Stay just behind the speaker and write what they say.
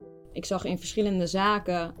Ik zag in verschillende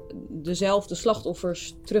zaken dezelfde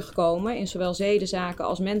slachtoffers terugkomen. In zowel zedenzaken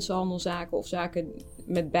als mensenhandelzaken of zaken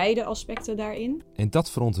met beide aspecten daarin. En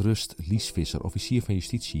dat verontrust Lies Visser, officier van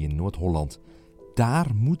justitie in Noord-Holland.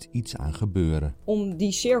 Daar moet iets aan gebeuren. Om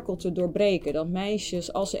die cirkel te doorbreken. Dat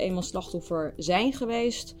meisjes, als ze eenmaal slachtoffer zijn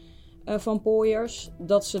geweest van pooiers,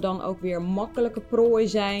 dat ze dan ook weer makkelijke prooi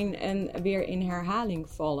zijn en weer in herhaling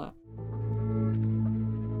vallen.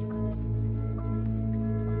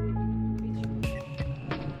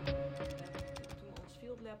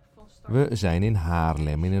 We zijn in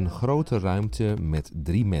Haarlem in een grote ruimte met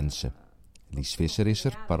 3 mensen. Lies Visser is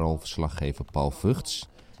er, paroolverslaggever Paul Vugts.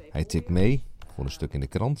 Hij tipt mee voor een stuk in de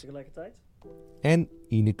krant. En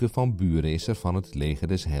Ineke van Buren is er van het leger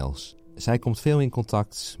des Heils. Zij komt veel in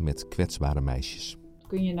contact met kwetsbare meisjes. Wat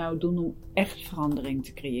kun je nou doen om echt verandering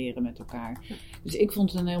te creëren met elkaar? Dus ik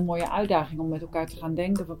vond het een heel mooie uitdaging om met elkaar te gaan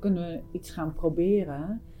denken. Van, kunnen we iets gaan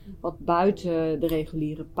proberen wat buiten de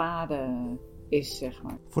reguliere paden is, zeg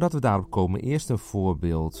maar. Voordat we daarop komen, eerst een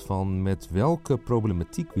voorbeeld van met welke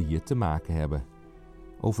problematiek we hier te maken hebben.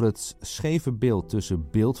 Over het scheve beeld tussen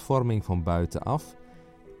beeldvorming van buitenaf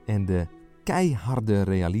en de keiharde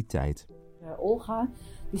realiteit. Olga,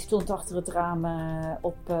 die stond achter het raam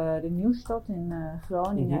op de Nieuwstad in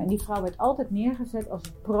Groningen. Mm-hmm. En die vrouw werd altijd neergezet als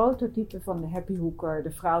het prototype van de happy hooker.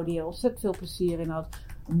 De vrouw die er ontzettend veel plezier in had.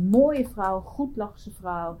 Een mooie vrouw, goed lachse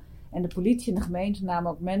vrouw. En de politie en de gemeente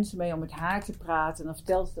namen ook mensen mee om met haar te praten. En dan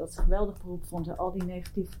vertelde ze dat ze een geweldig beroep vond en al die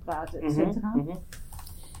negatieve praten, et cetera. Mm-hmm.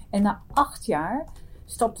 En na 8 jaar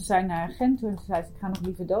stapte zij naar een agent toe en zei: ik ga nog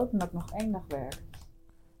liever dood dan dat ik nog 1 dag werk.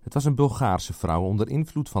 Het was een Bulgaarse vrouw onder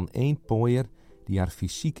invloed van 1 pooier die haar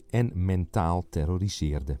fysiek en mentaal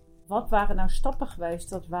terroriseerde. Wat waren nou stappen geweest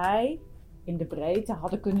dat wij in de breedte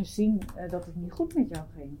hadden kunnen zien dat het niet goed met jou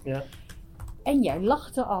ging? Ja. En jij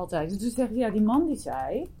lachte altijd. Dus toen zeg je, ja, die man die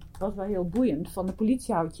zei, was wel heel boeiend, van de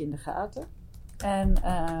politie houdt je in de gaten. En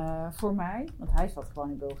voor mij, want hij zat gewoon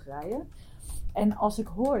in Bulgarije. En als ik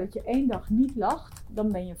hoor dat je 1 dag niet lacht,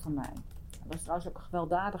 dan ben je voor mij. Dat was trouwens ook een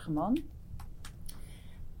gewelddadige man.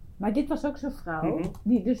 Maar dit was ook zo'n vrouw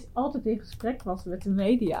die dus altijd in gesprek was met de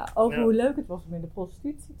media over hoe leuk het was om in de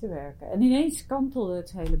prostitutie te werken. En ineens kantelde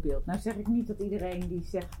het hele beeld. Nou zeg ik niet dat iedereen die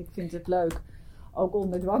zegt ik vind het leuk ook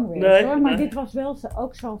onder dwang werkt, hoor. Maar dit was wel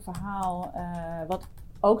ook zo'n verhaal wat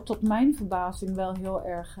ook tot mijn verbazing wel heel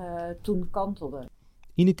erg toen kantelde.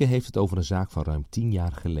 Ineke heeft het over een zaak van ruim 10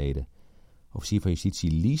 jaar geleden. Officier van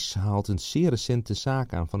justitie Lies haalt een zeer recente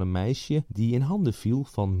zaak aan van een meisje die in handen viel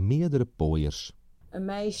van meerdere pooiers. Een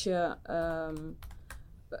meisje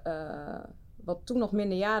wat toen nog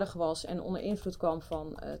minderjarig was en onder invloed kwam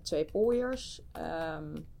van 2 pooiers.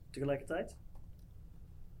 Tegelijkertijd?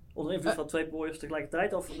 Onder invloed van 2 pooiers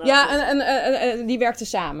tegelijkertijd? Of die werkten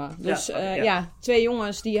samen. Dus 2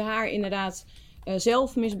 jongens die haar inderdaad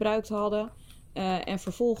zelf misbruikt hadden. En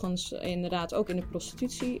vervolgens inderdaad ook in de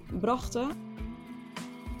prostitutie brachten.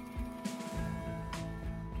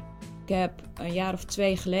 Ik heb een jaar of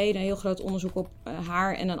 2 geleden een heel groot onderzoek op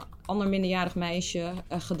haar en een ander minderjarig meisje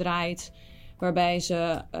gedraaid. Waarbij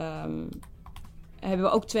ze hebben we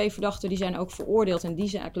ook 2 verdachten, die zijn ook veroordeeld. En die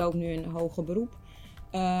zaak loopt nu in hoger beroep.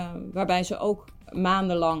 Waarbij ze ook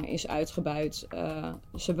maandenlang is uitgebuit.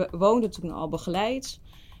 Ze woonde toen al begeleid.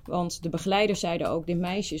 Want de begeleiders zeiden ook, dit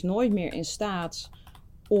meisje is nooit meer in staat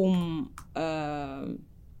om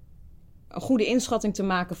een goede inschatting te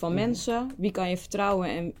maken van mensen. Wie kan je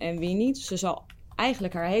vertrouwen en wie niet. Ze zal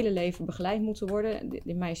eigenlijk haar hele leven begeleid moeten worden.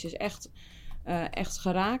 Dit meisje is echt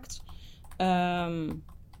geraakt.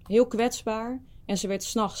 Heel kwetsbaar. En ze werd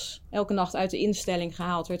 's nachts elke nacht uit de instelling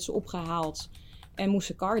gehaald. Werd ze opgehaald. En moest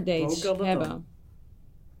ze carddates hebben. Dan?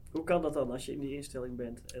 Hoe kan dat dan als je in die instelling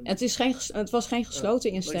bent? En het was geen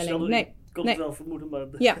gesloten instelling. Nee. Ik kon het wel vermoeden, maar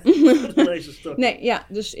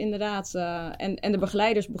dus inderdaad. En de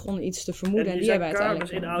begeleiders begonnen iets te vermoeden. En die hebben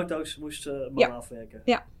uiteindelijk in auto's moesten mannen afwerken.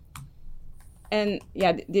 Ja. En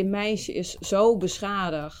ja, dit meisje is zo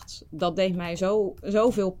beschadigd. Dat deed mij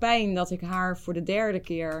zoveel pijn dat ik haar voor de 3e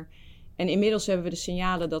keer... En inmiddels hebben we de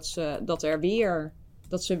signalen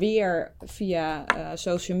dat ze weer via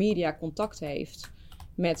social media contact heeft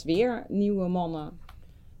met weer nieuwe mannen.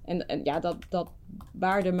 En ja, dat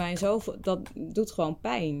baarde mij zoveel. Dat doet gewoon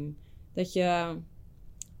pijn. Dat je,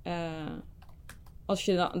 als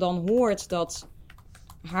je dan hoort dat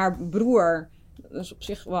haar broer, dat is op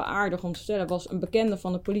zich wel aardig om te vertellen, was een bekende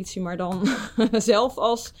van de politie, maar dan zelf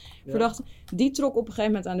als verdachte. Die trok op een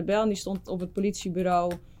gegeven moment aan de bel en die stond op het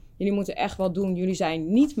politiebureau. Jullie moeten echt wat doen. Jullie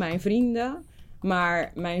zijn niet mijn vrienden,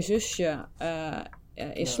 maar mijn zusje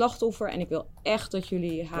is slachtoffer en ik wil echt dat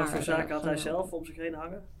jullie haar... Wat voor zaken had hij zelf om zich heen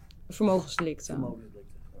hangen? Vermogensdelicten.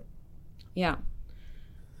 Ja.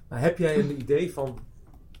 Maar heb jij een idee van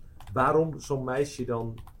waarom zo'n meisje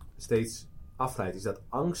dan steeds afglijdt? Is dat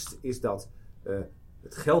angst? Is dat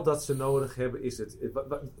het geld dat ze nodig hebben? Is het...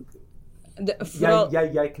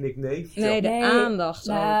 Jij knikt nee. Nee, de aandacht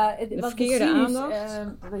ook. De verkeerde aandacht.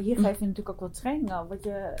 Hier geef je natuurlijk ook wat training aan. Wat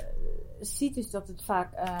je ziet is dat het vaak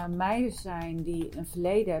meiden zijn die een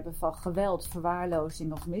verleden hebben van geweld,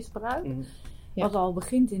 verwaarlozing of misbruik. Mm. Ja. Wat al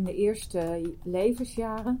begint in de eerste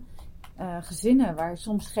levensjaren. Gezinnen waar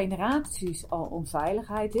soms generaties al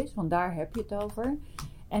onveiligheid is, want daar heb je het over.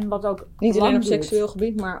 En wat ook niet alleen op seksueel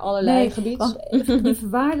gebied, maar allerlei gebieden. Want die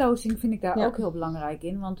verwaarlozing vind ik daar ook heel belangrijk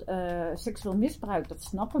in. Want seksueel misbruik, dat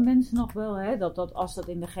snappen mensen nog wel. Hè? Dat als dat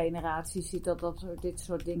in de generatie zit, dat dit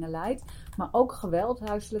soort dingen leidt. Maar ook geweld,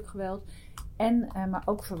 huiselijk geweld. Maar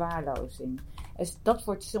ook verwaarlozing. Dus dat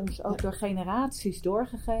wordt soms ook door generaties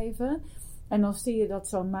doorgegeven. En dan zie je dat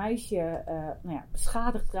zo'n meisje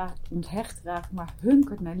beschadigd raakt, onthecht raakt, maar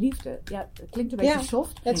hunkert naar liefde. Ja, het klinkt een beetje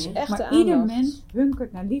soft. Het is echt maar ieder mens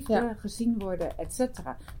hunkert naar liefde, gezien worden, et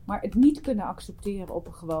cetera. Maar het niet kunnen accepteren op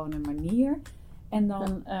een gewone manier. En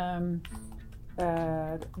dan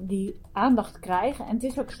die aandacht krijgen. En het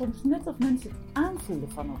is ook soms net of mensen het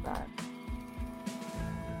aanvoelen van elkaar.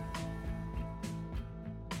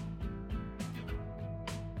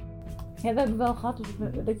 Ja, we hebben wel gehad dat je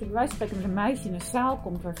bij wijze van spreken met een meisje in een zaal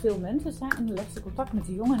komt waar veel mensen zijn. En dan legt ze contact met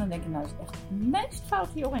de jongen en dan denk je, nou is echt de meest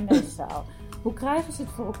foute jongen in deze zaal. Hoe krijgen ze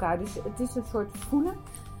het voor elkaar? Dus het is een soort voelen.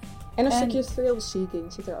 En een stukje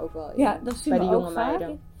thrill-seeking zit er ook wel in. Ja, dat zien bij we de ook jonge vaak.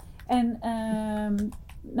 meiden.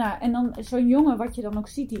 En dan zo'n jongen, wat je dan ook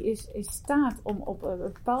ziet, die is in staat om op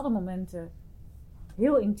bepaalde momenten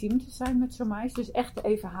heel intiem te zijn met zo'n meisje. Dus echt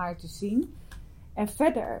even haar te zien. En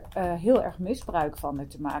verder heel erg misbruik van haar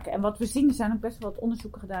te maken. En wat we zien, er zijn ook best wel wat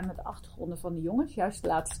onderzoeken gedaan met de achtergronden van de jongens. Juist de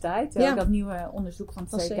laatste tijd. Ja. Dat nieuwe onderzoek van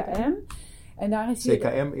het CKM. En daar is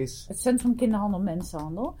CKM is? Het Centrum Kinderhandel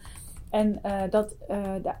Mensenhandel. En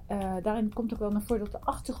daarin komt ook wel naar voren dat de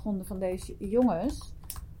achtergronden van deze jongens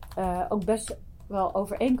ook best wel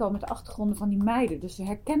overeenkomen met de achtergronden van die meiden. Dus ze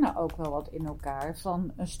herkennen ook wel wat in elkaar.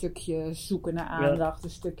 Van een stukje zoeken naar aandacht, een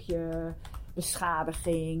stukje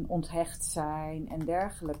beschadiging, onthecht zijn en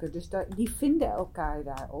dergelijke. Dus die vinden elkaar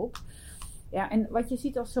daarop. Ja, en wat je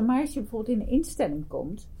ziet als zo'n meisje bijvoorbeeld in een instelling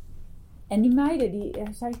komt. En die meiden, die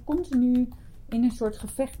zijn continu in een soort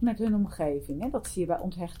gevecht met hun omgeving. Hè? Dat zie je bij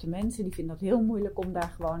onthechte mensen. Die vinden dat heel moeilijk om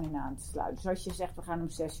daar gewoon in aan te sluiten. Dus als je zegt, we gaan om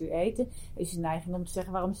 6 uur eten, is de neiging om te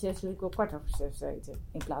zeggen, waarom 6 uur? Ik wil 6:15 eten.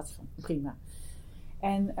 In plaats van, prima.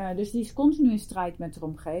 En dus die is continu in strijd met de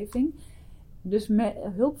omgeving. Dus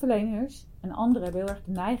hulpverleners en anderen hebben heel erg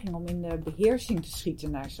de neiging om in de beheersing te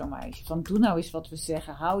schieten naar zo'n meisje. Van doe nou eens wat we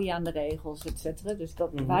zeggen, hou je aan de regels, et cetera. Dus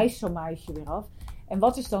dat wijst zo'n meisje weer af. En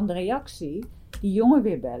wat is dan de reactie? Die jongen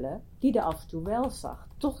weer bellen, die er af en toe wel zag.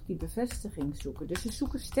 Toch die bevestiging zoeken. Dus ze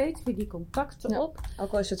zoeken steeds weer die contacten op.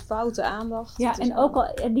 Ook al is het foute aandacht. Ja,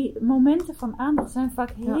 en die momenten van aandacht zijn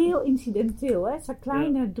vaak heel incidenteel. Hè? Het zijn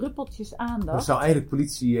kleine druppeltjes aandacht. Maar zou eigenlijk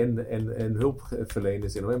politie en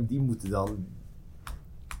hulpverleners en die moeten dan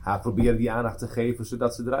haar proberen die aandacht te geven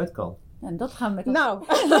zodat ze eruit kan. En dat gaan we met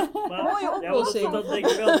mooie oplossing. Dat denk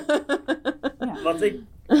ik wel. Ja.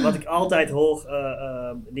 Wat ik altijd hoor,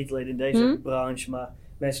 niet alleen in deze branche, maar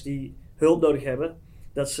mensen die hulp nodig hebben,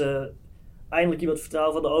 dat ze eindelijk iemand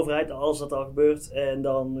vertrouwen van de overheid als dat al gebeurt en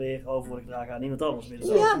dan weer over worden gedragen aan iemand anders.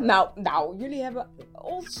 Ja, nou, jullie hebben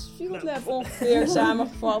ons Field Lab ongeveer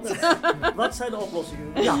samengevat. Wat zijn de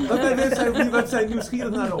oplossingen? Ja, we zijn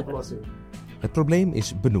nieuwsgierig naar de oplossing. Het probleem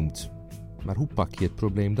is benoemd. Maar hoe pak je het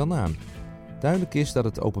probleem dan aan? Duidelijk is dat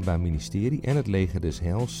het Openbaar Ministerie en het leger des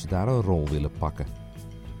Heils daar een rol willen pakken.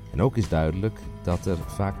 En ook is duidelijk dat er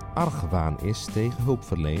vaak argwaan is tegen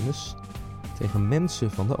hulpverleners, tegen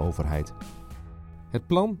mensen van de overheid. Het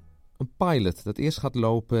plan? Een pilot dat eerst gaat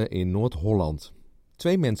lopen in Noord-Holland.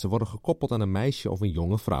 2 mensen worden gekoppeld aan een meisje of een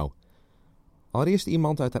jonge vrouw. Allereerst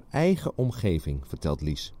iemand uit haar eigen omgeving, vertelt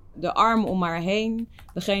Lies. De arm om haar heen,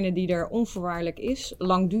 degene die er onvoorwaardelijk is,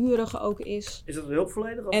 langdurig ook is. Is dat een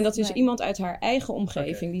hulpverlener? En dat is iemand uit haar eigen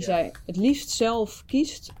omgeving die zij het liefst zelf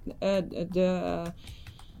kiest. De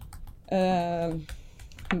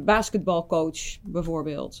basketbalcoach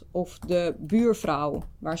bijvoorbeeld. Of de buurvrouw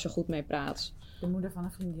waar ze goed mee praat. De moeder van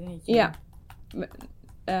een vriendinnetje. Ja.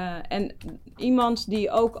 En iemand die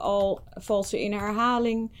ook al valt ze in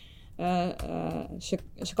herhaling.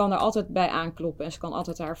 Ze kan er altijd bij aankloppen en ze kan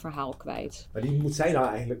altijd haar verhaal kwijt. Maar die moet zij nou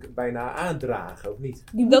eigenlijk bijna aandragen, of niet?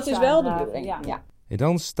 Dat is wel de bedoeling, ja. En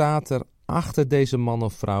dan staat er achter deze man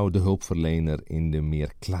of vrouw de hulpverlener in de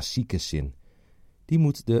meer klassieke zin. Die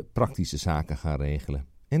moet de praktische zaken gaan regelen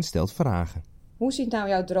en stelt vragen. hoe ziet nou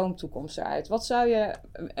jouw droomtoekomst eruit? Wat zou je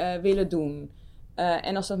willen doen?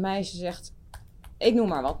 En als dat meisje zegt, ik noem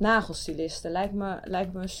maar wat, nagelstyliste.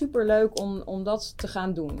 Lijkt me superleuk om dat te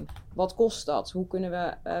gaan doen. Wat kost dat?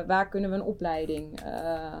 Waar kunnen we een opleiding?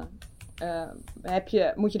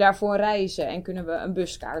 Moet je daarvoor reizen? En kunnen we een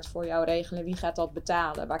buskaart voor jou regelen? Wie gaat dat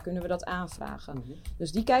betalen? Waar kunnen we dat aanvragen? Mm-hmm.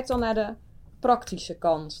 Dus die kijkt dan naar de praktische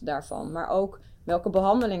kant daarvan. Maar ook, welke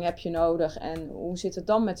behandeling heb je nodig? En hoe zit het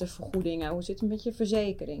dan met de vergoedingen? Hoe zit het met je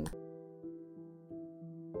verzekering?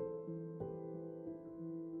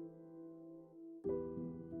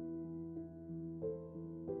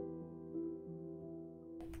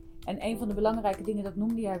 En een van de belangrijke dingen, dat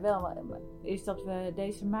noemde jij wel, is dat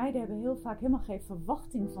deze meiden hebben heel vaak helemaal geen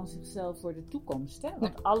verwachting van zichzelf voor de toekomst. Hè?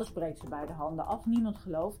 Want alles breekt ze bij de handen af. Niemand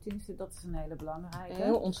gelooft in ze. Dat is een hele belangrijke.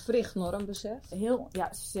 Heel ontwricht normbesef.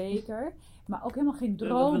 Ja, zeker. Maar ook helemaal geen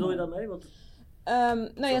droom. Wat bedoel je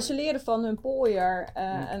daarmee? Ze leren van hun pooier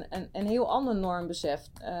een heel ander normbesef.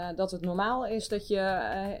 Dat het normaal is dat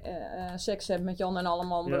je seks hebt met Jan en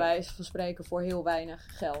Alleman, bij wijze van spreken, voor heel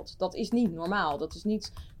weinig geld. Dat is niet normaal. Dat is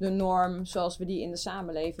niet de norm zoals we die in de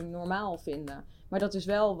samenleving normaal vinden. Maar dat is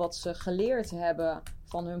wel wat ze geleerd hebben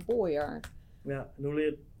van hun pooier. Ja, en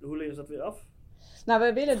hoe leren ze dat weer af? Nou,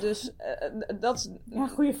 we willen dus dat... Ja,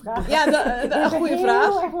 goede vraag. Ja, een goede vraag.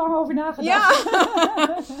 Daar heb ik heel erg lang over nagedacht.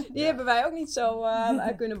 Ja, die hebben wij ook niet zo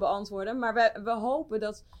kunnen beantwoorden. Maar we hopen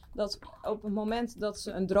dat op het moment dat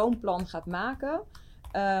ze een droomplan gaat maken...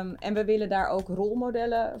 en we willen daar ook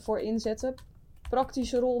rolmodellen voor inzetten.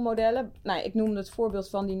 Praktische rolmodellen. Nou, ik noemde het voorbeeld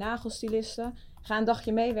van die nagelstylisten. Ga een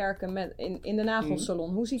dagje meewerken in de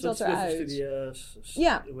nagelsalon. Hoe ziet dat eruit?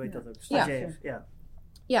 Hoe heet dat ook? Stagiair.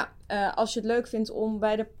 Ja, als je het leuk vindt om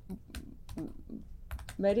bij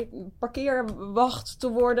de parkeerwacht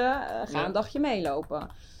te worden, ga een dagje meelopen.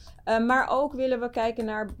 Maar ook willen we kijken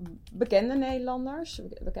naar bekende Nederlanders.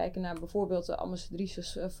 We kijken naar bijvoorbeeld de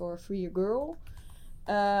ambassadrices voor Free a Girl.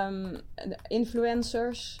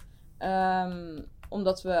 Influencers.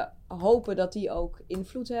 Omdat we hopen dat die ook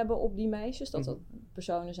invloed hebben op die meisjes. Dat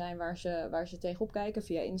personen zijn waar ze tegenop kijken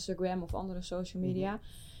via Instagram of andere social media.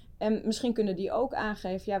 En misschien kunnen die ook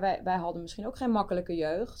aangeven, wij hadden misschien ook geen makkelijke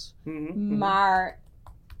jeugd. Maar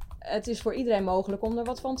het is voor iedereen mogelijk om er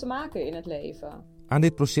wat van te maken in het leven. Aan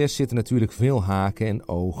dit proces zitten natuurlijk veel haken en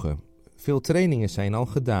ogen. Veel trainingen zijn al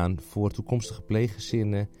gedaan voor toekomstige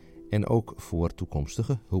pleeggezinnen en ook voor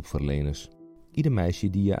toekomstige hulpverleners. Ieder meisje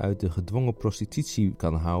die je uit de gedwongen prostitutie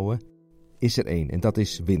kan houden, is er één en dat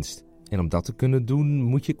is winst. En om dat te kunnen doen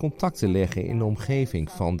moet je contacten leggen in de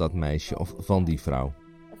omgeving van dat meisje of van die vrouw.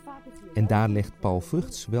 En daar legt Paul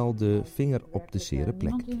Vugts wel de vinger op de zere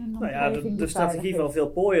plek. Nou ja, de strategie van veel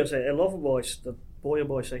pooiers en loverboys, dat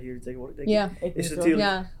pooierboys zeggen jullie tegenwoordig, denk ik, is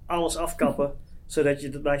natuurlijk alles afkappen, zodat je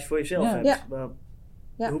het meisje voor jezelf hebt. Maar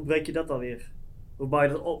hoe breek je dat dan weer?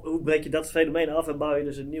 Hoe breek je dat fenomeen af en bouw je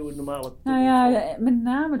dus een nieuwe normale toekomst? Nou ja, met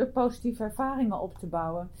name door positieve ervaringen op te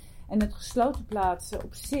bouwen. En het gesloten plaatsen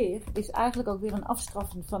op zich is eigenlijk ook weer een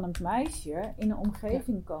afstraffing van een meisje in een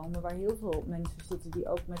omgeving komen waar heel veel mensen zitten die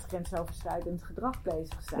ook met grensoverschrijdend gedrag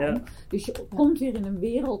bezig zijn. Ja. Dus je komt weer in een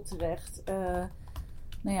wereld terecht,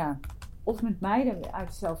 of met meiden uit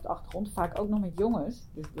dezelfde achtergrond, vaak ook nog met jongens.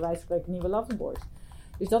 Dus bij wijze van spreken nieuwe loverboys.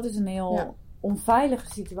 Dus dat is een heel onveilige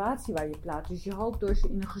situatie waar je plaatst. Dus je hoopt door ze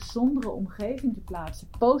in een gezondere omgeving te plaatsen,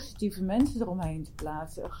 positieve mensen eromheen te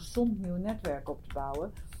plaatsen, een gezond nieuw netwerk op te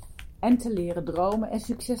bouwen. En te leren dromen en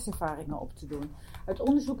succeservaringen op te doen. Uit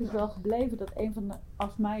onderzoek is wel gebleven dat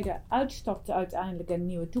als meiden uitstapte uiteindelijk en een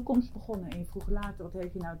nieuwe toekomst begonnen. En je vroeg later, wat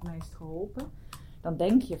heeft je nou het meest geholpen? Dan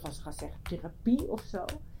denk je van, ze gaan zeggen therapie of zo.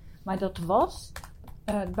 Maar dat was,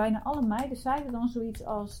 bijna alle meiden zeiden dan zoiets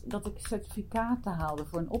als dat ik certificaten haalde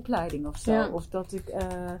voor een opleiding of zo. Ja. Of dat ik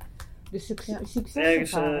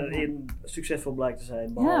ergens in succesvol blijkt te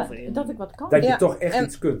zijn. Behalve dat ik wat kan. Dat je toch echt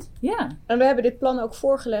iets kunt. Ja. En we hebben dit plan ook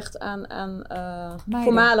voorgelegd aan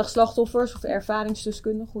voormalig slachtoffers of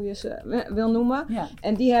ervaringsdeskundigen, hoe je ze wil noemen. Ja.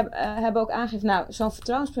 En die hebben ook aangegeven, zo'n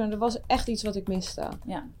vertrouwenspersoon, dat was echt iets wat ik miste.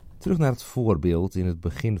 Ja. Terug naar het voorbeeld in het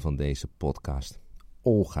begin van deze podcast.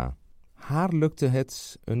 Olga. Haar lukte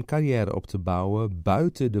het een carrière op te bouwen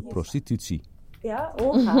buiten de prostitutie. Ja,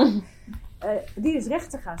 Olga. Die is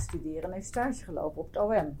rechten gaan studeren en heeft stage gelopen op het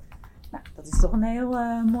OM. Nou, dat is toch een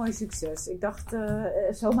heel mooi succes. Ik dacht,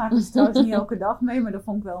 zo maken ze trouwens niet elke dag mee, maar dat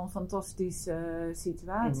vond ik wel een fantastische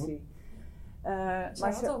situatie. Ze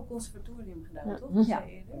had ook een conservatorium gedaan, toch?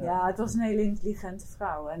 Ja, het was een hele intelligente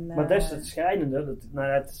vrouw. En, maar dat is het schrijnende.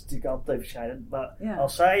 Het is natuurlijk altijd even schrijnend. Maar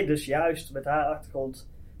als zij dus juist met haar achtergrond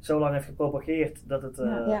zo lang heeft gepropageerd dat het...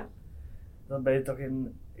 dan ben je toch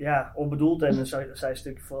in onbedoeld en zij is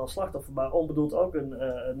natuurlijk vooral slachtoffer, maar onbedoeld ook een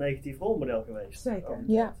negatief rolmodel geweest. Zeker.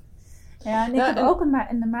 Ja. Ja, en ik heb ook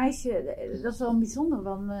een meisje, dat is wel een bijzonder,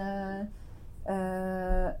 want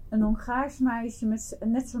een Hongaars meisje met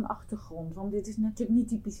net zo'n achtergrond. Want dit is natuurlijk niet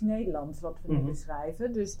typisch Nederlands wat we nu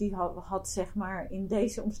beschrijven. Dus die had zeg maar in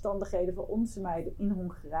deze omstandigheden voor onze meiden in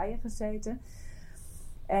Hongarije gezeten.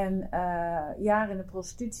 En jaren in de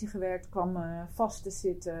prostitutie gewerkt, kwam vast te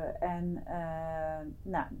zitten. En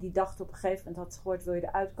die dacht op een gegeven moment, had ze gehoord, wil je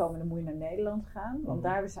eruit komen, dan moet je naar Nederland gaan. Want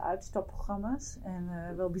daar hebben ze uitstapprogramma's.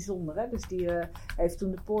 En wel bijzonder, hè. Dus die heeft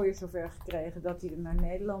toen de Pooiers zover gekregen dat hij er naar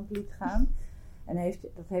Nederland liet gaan. En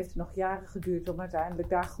dat heeft nog jaren geduurd om uiteindelijk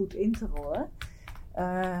daar goed in te rollen.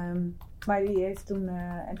 Maar die heeft toen,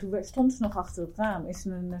 en toen stond ze nog achter het raam, is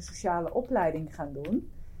ze een sociale opleiding gaan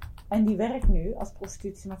doen. En die werkt nu als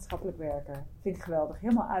prostitutie-maatschappelijk werker. Vind ik geweldig.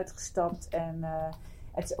 Helemaal uitgestapt. En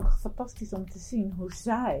het is ook fantastisch om te zien hoe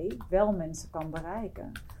zij wel mensen kan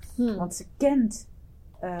bereiken. Want ze kent...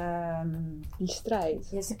 die strijd.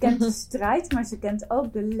 Ja, ze kent de strijd, maar ze kent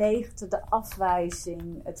ook de leegte, de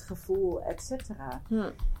afwijzing, het gevoel, et cetera.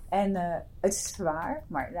 En het is zwaar,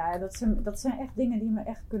 maar dat zijn echt dingen die me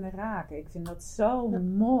echt kunnen raken. Ik vind dat zo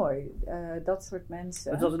mooi, dat soort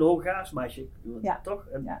mensen. Het was een Hongaars meisje, toch?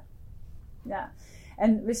 Ja.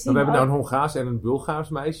 En we zien we hebben nou een Hongaars en een Bulgaars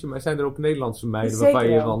meisje, maar zijn er ook Nederlandse meiden zeker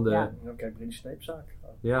waarvan je wel, van de... Ja. Kijk, in de sneepzaak.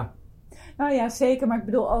 Ja. Nou ja, zeker, maar ik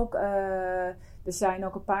bedoel ook... er zijn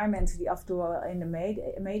ook een paar mensen die af en toe wel in de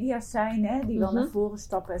media zijn, hè, die wel naar voren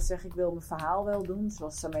stappen en zeggen, ik wil mijn verhaal wel doen.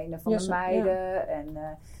 Zoals Samen van de meiden. Ja. En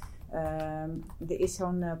er is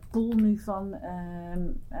zo'n pool nu van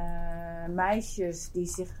meisjes die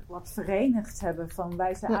zich wat verenigd hebben. Van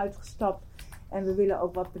wij zijn uitgestapt en we willen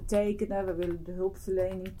ook wat betekenen. We willen de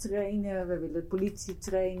hulpverlening trainen. We willen de politie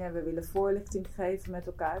trainen. We willen voorlichting geven met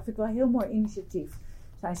elkaar. Dat vind ik wel een heel mooi initiatief.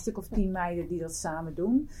 Er zijn een stuk of 10 meiden die dat samen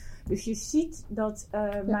doen. Dus je ziet dat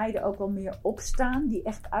meiden ook wel meer opstaan, die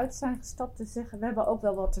echt uit zijn gestapt en zeggen, we hebben ook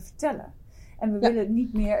wel wat te vertellen. En we willen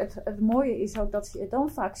niet meer, het mooie is ook dat je dan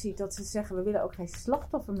vaak ziet dat ze zeggen, we willen ook geen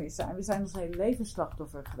slachtoffer meer zijn. We zijn ons hele leven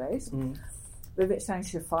slachtoffer geweest. We zijn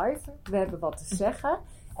survivor, we hebben wat te zeggen.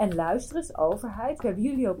 En luister eens, overheid, we hebben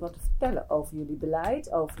jullie ook wat te vertellen over jullie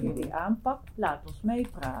beleid, over jullie aanpak. Laat ons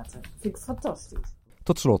meepraten. Vind ik fantastisch.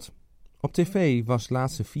 Tot slot. Op tv was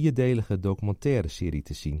laatst een 4-delige documentaire serie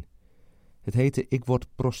te zien. Het heette Ik word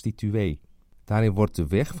prostituee. Daarin wordt de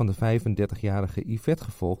weg van de 35-jarige Yvette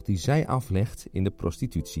gevolgd die zij aflegt in de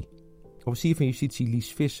prostitutie. Officier van justitie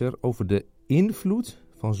Lies Visser over de invloed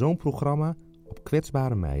van zo'n programma op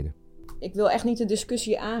kwetsbare meiden. Ik wil echt niet de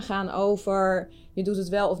discussie aangaan over je doet het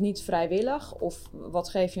wel of niet vrijwillig. Of wat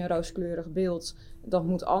geef je een rooskleurig beeld, dat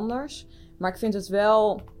moet anders. Maar ik vind het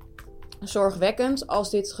wel zorgwekkend als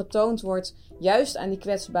dit getoond wordt juist aan die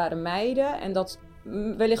kwetsbare meiden. En dat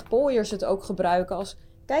wellicht Pooiers het ook gebruiken als...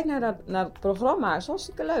 Kijk naar het programma, het is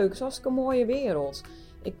hartstikke leuk, het is hartstikke een mooie wereld.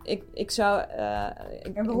 Ik zou...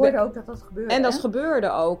 en we hoorden ook dat dat gebeurde. En dat gebeurde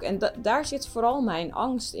ook. En daar zit vooral mijn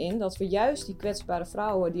angst in, dat we juist die kwetsbare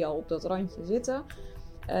vrouwen die al op dat randje zitten...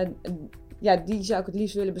 die zou ik het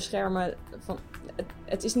liefst willen beschermen.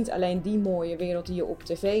 Het is niet alleen die mooie wereld die je op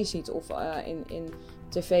tv ziet of in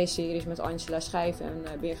tv-series met Angela Schijf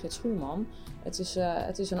en Birgit Schuurman.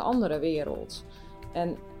 Het is een andere wereld.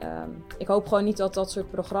 En ik hoop gewoon niet dat dat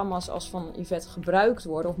soort programma's als van Yvette gebruikt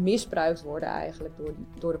worden of misbruikt worden eigenlijk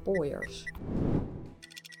door de Pooiers.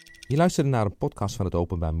 Je luisterde naar een podcast van het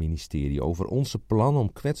Openbaar Ministerie over onze plan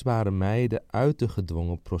om kwetsbare meiden uit de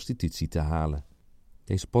gedwongen prostitutie te halen.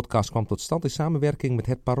 Deze podcast kwam tot stand in samenwerking met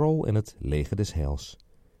het Parool en het Leger des Heils.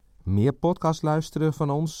 Meer podcast luisteren van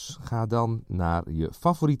ons? Ga dan naar je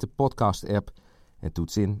favoriete podcast-app en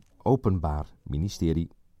toets in Openbaar Ministerie.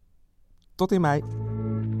 Tot in mei.